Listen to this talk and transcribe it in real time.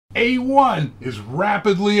A1 is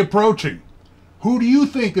rapidly approaching. Who do you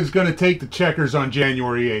think is going to take the checkers on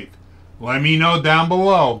January 8th? Let me know down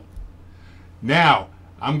below. Now,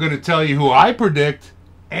 I'm going to tell you who I predict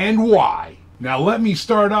and why. Now, let me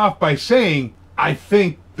start off by saying I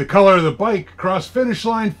think the color of the bike across finish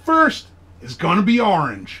line first is going to be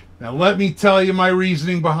orange. Now, let me tell you my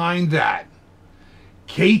reasoning behind that.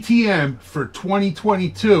 KTM for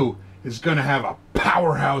 2022 is going to have a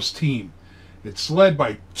powerhouse team. It's led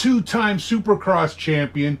by two-time Supercross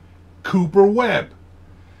champion Cooper Webb.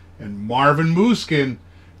 And Marvin Musquin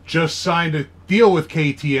just signed a deal with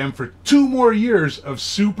KTM for 2 more years of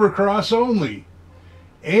Supercross only.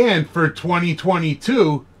 And for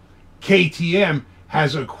 2022, KTM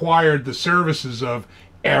has acquired the services of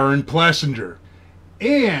Aaron Plessinger.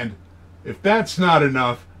 And if that's not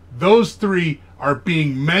enough, those three are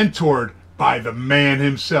being mentored by the man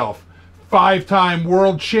himself, 5-time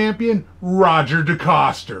world champion Roger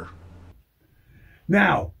Decoster.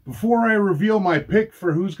 Now, before I reveal my pick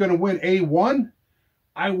for who's going to win A1,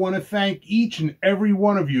 I want to thank each and every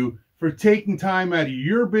one of you for taking time out of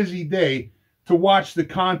your busy day to watch the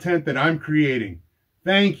content that I'm creating.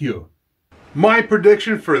 Thank you. My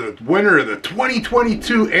prediction for the winner of the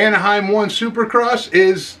 2022 Anaheim 1 Supercross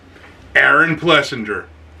is Aaron Plessinger.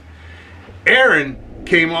 Aaron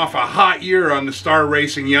came off a hot year on the Star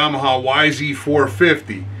Racing Yamaha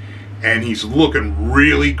YZ450, and he's looking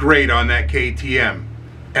really great on that KTM.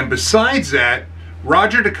 And besides that,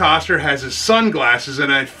 Roger Decoster has his sunglasses,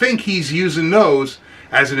 and I think he's using those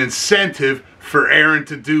as an incentive for Aaron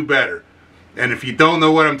to do better. And if you don't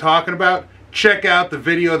know what I'm talking about, check out the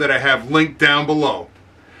video that I have linked down below.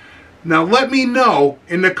 Now let me know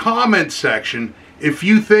in the comment section if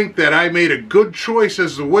you think that I made a good choice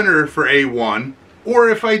as the winner for A1, or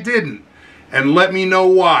if I didn't, and let me know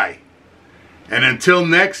why. And until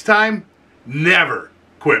next time, never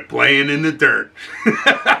quit playing in the dirt.